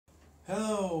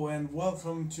Hello and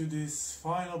welcome to this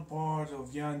final part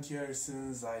of Yann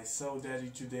Tiersen's I Saw Daddy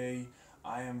Today.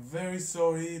 I am very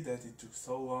sorry that it took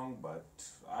so long, but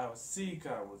I was sick,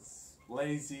 I was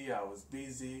lazy, I was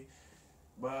busy,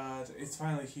 but it's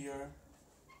finally here.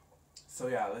 So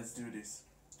yeah, let's do this.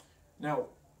 Now,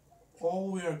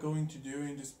 all we are going to do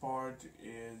in this part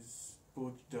is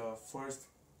put the first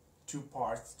two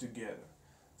parts together.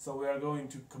 So we are going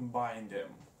to combine them,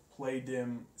 play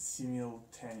them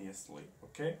simultaneously,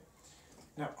 okay?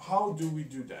 Now, how do we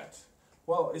do that?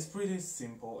 Well, it's pretty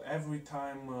simple. Every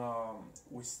time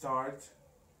we start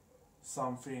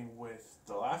something with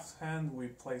the left hand, we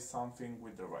play something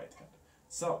with the right hand.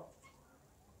 So,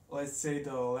 let's say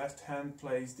the left hand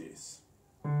plays this.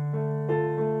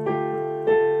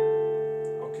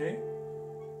 Okay?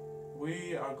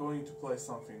 We are going to play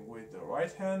something with the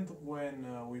right hand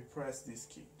when we press this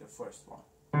key, the first one.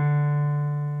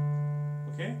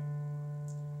 Okay?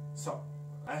 So,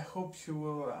 I hope you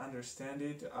will understand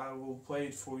it. I will play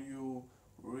it for you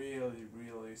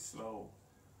really slow.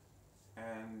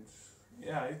 And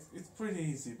yeah, it's pretty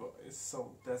easy, but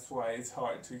so that's why it's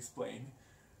hard to explain.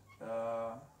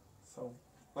 So,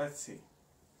 let's see.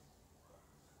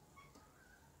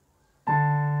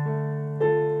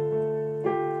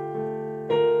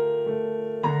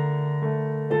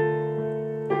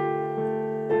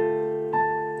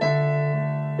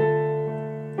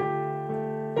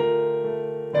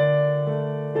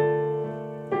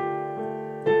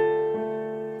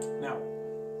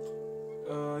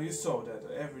 You saw that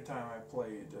every time I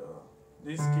played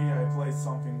this key, I played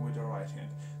something with the right hand.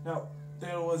 Now,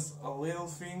 there was a little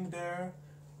thing there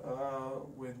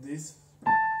with this,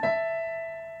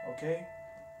 okay?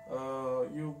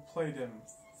 You play them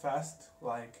fast,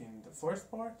 like in the first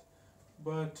part,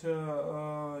 but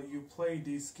you play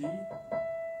this key,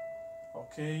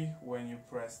 okay, when you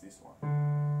press this one,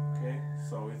 okay?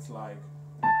 So it's like...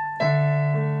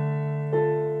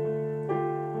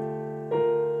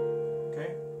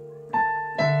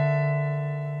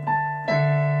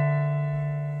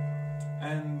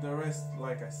 And the rest,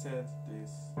 like I said,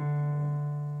 this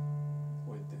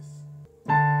with this.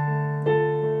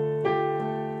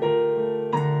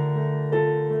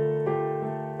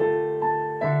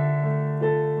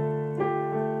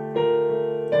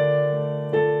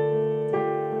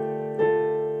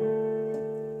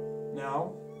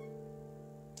 Now,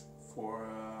 for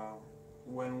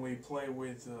when we play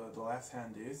with the left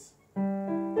hand is.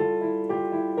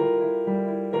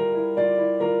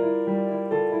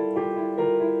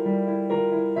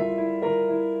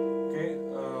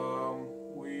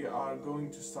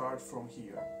 Going to start from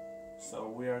here, so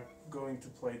we are going to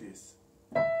play this.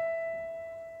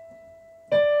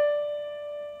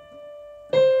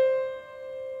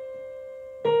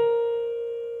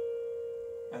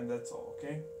 And that's all,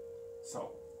 okay?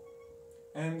 So,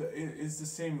 and it's the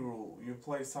same rule. You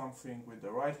play something with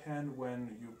the right hand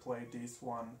when you play this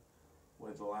one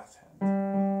with the left hand.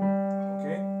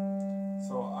 Okay?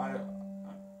 So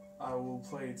I will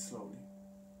play it slowly.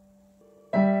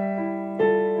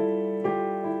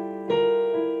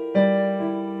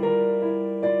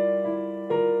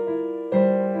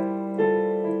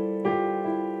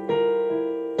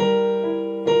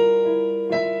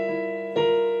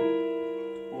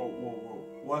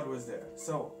 What was there?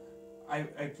 So I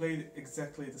played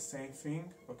exactly the same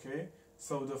thing, okay?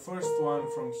 So the first one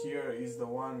from here is the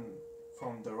one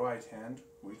from the right hand,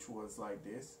 which was like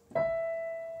this.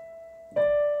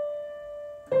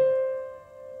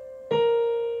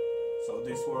 So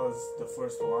this was the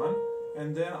first one,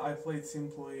 and then I played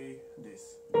simply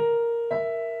this,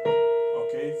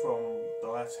 okay, from the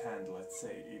left hand, let's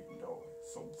say, even though,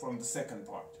 so from the second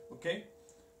part, okay?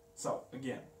 So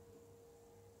again.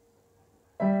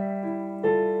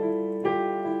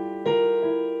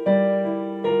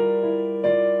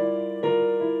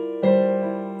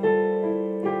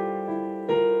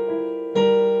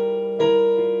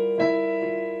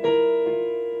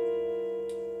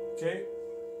 Okay,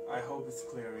 I hope it's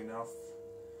clear enough.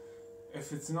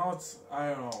 If it's not, I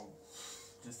don't know,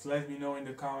 just let me know in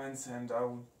the comments and I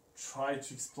will try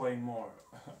to explain more.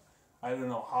 I don't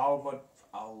know how, but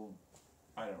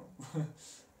I don't know.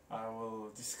 I will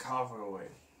discover a way,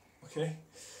 okay?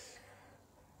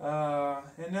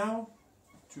 And now,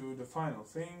 to the final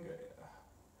thing,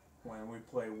 when we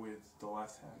play with the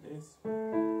left hand is...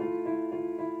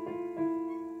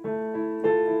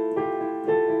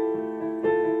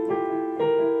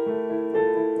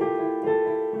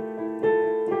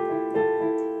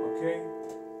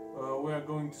 we are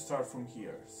going to start from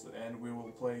here, and we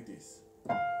will play this.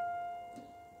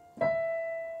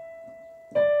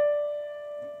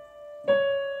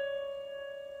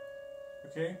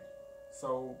 Okay,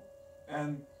 so,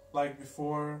 and like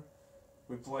before,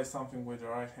 we play something with the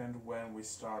right hand when we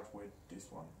start with this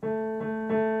one.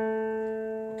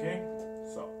 Okay,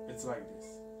 so it's like this.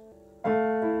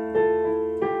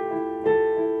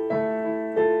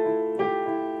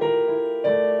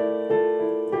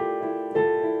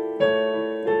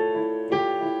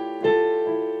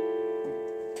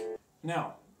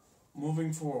 Now,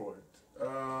 moving forward,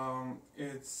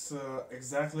 it's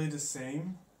exactly the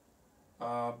same,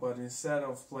 but instead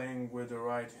of playing with the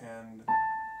right hand,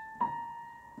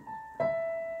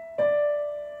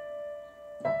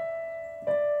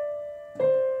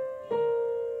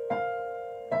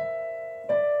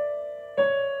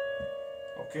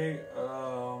 okay,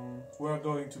 we're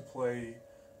going to play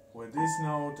with this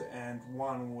note and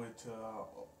one with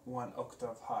one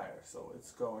octave higher, so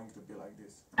it's going to be like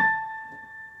this.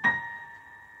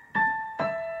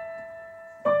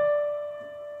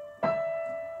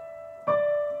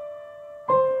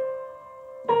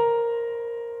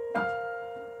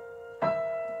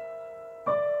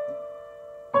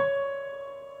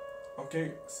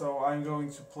 Okay, so I'm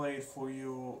going to play it for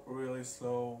you really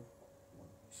slow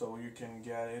so you can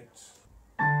get it.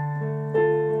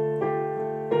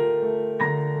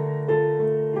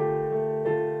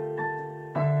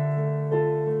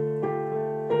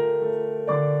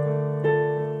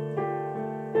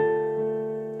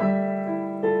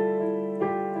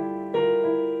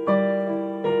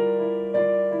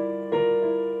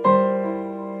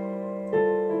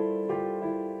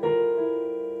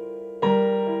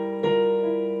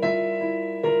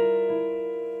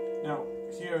 Now,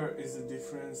 here is the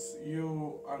difference.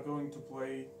 You are going to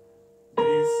play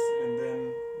this and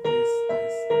then this,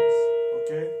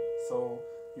 okay? So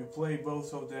you play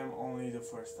both of them only the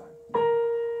first time.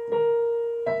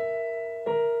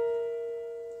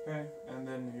 Okay, and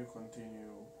then you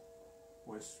continue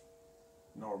with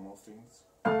normal things.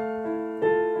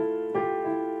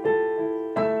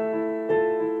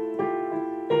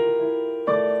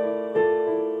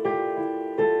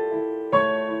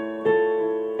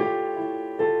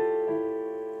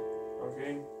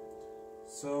 Okay,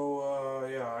 so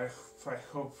yeah,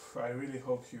 I really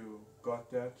hope you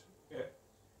got that.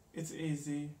 It's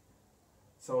easy.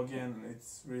 So again,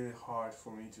 it's really hard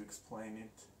for me to explain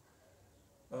it.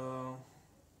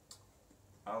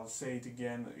 I'll say it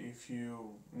again, if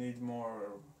you need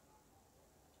more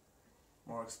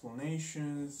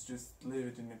explanations, just leave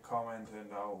it in the comment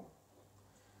and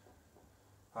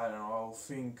I'll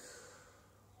think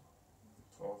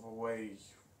of a way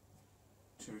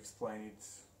to explain it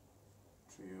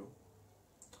to you.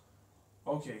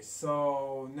 Okay,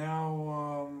 so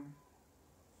now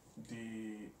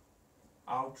the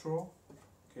outro,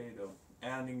 okay, the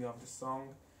ending of the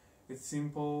song. It's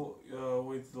simple.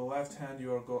 With the left hand,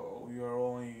 you are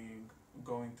only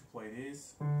going to play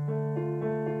this.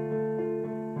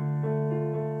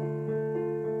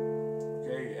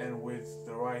 Okay, and with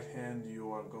the right hand,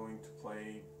 you are going to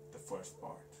play the first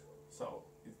part. So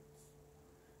it's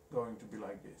going to be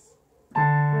like this.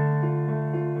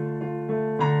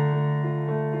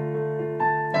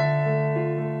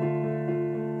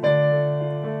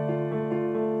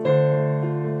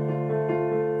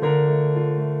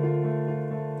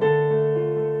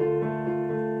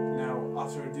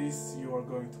 You are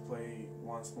going to play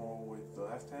once more with the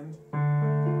left hand,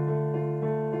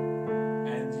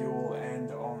 and you will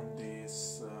end on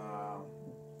this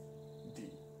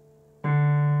D.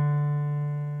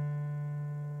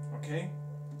 Okay,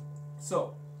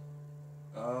 so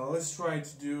let's try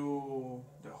to do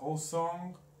the whole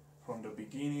song from the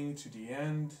beginning to the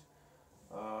end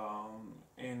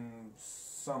in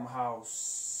somehow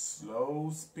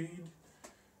slow speed,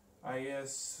 I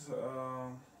guess.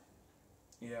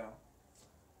 Yeah,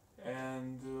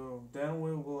 and then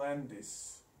we will end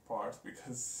this part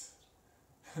because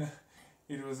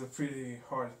it was a pretty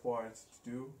hard part to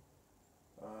do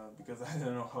because I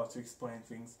don't know how to explain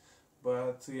things,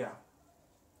 but yeah,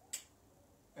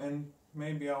 and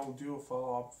maybe I'll do a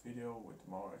follow-up video with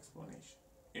more explanation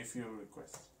if you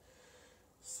request.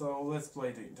 So let's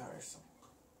play the entire song.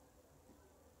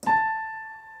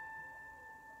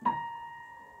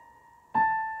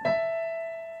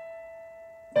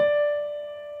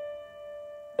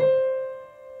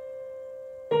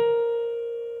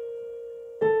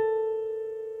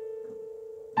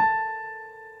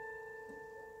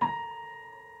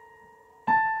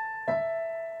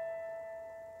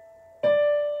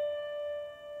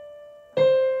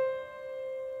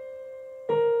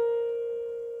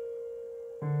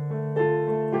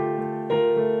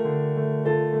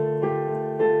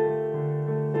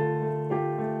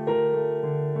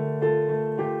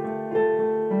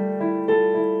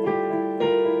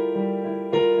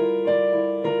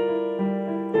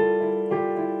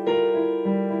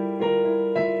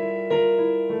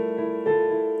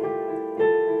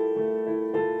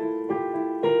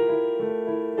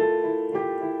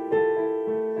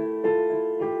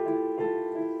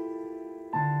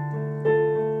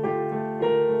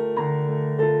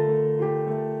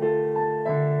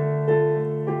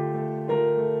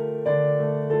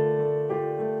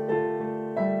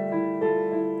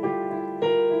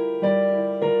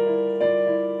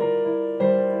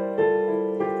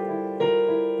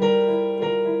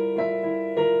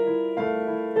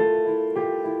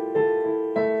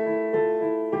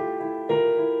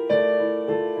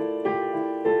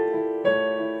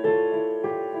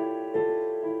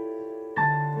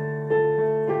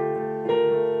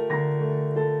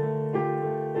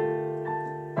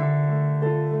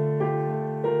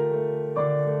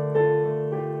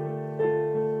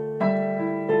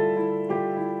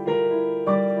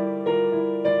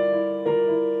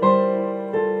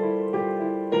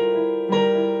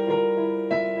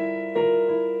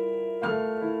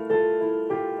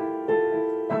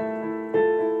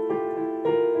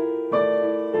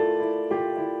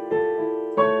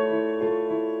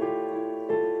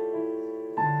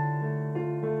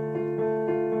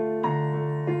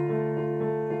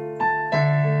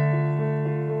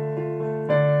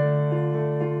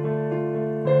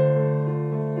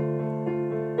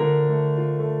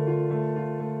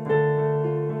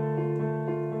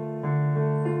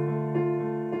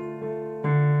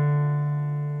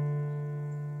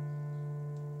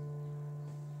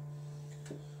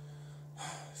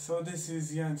 this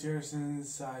is Yann Tiersen.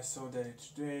 I saw that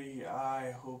today.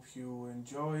 I hope you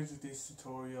enjoyed this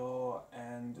tutorial,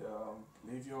 and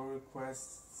leave your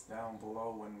requests down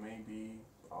below, and maybe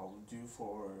I'll do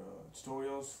for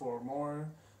tutorials for more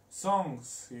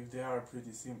songs if they are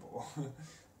pretty simple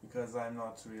because I'm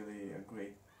not really a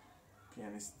great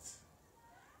pianist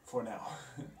for now.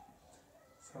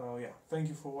 So yeah, thank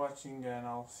you for watching, and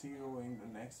I'll see you in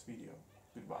the next video.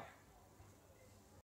 Goodbye.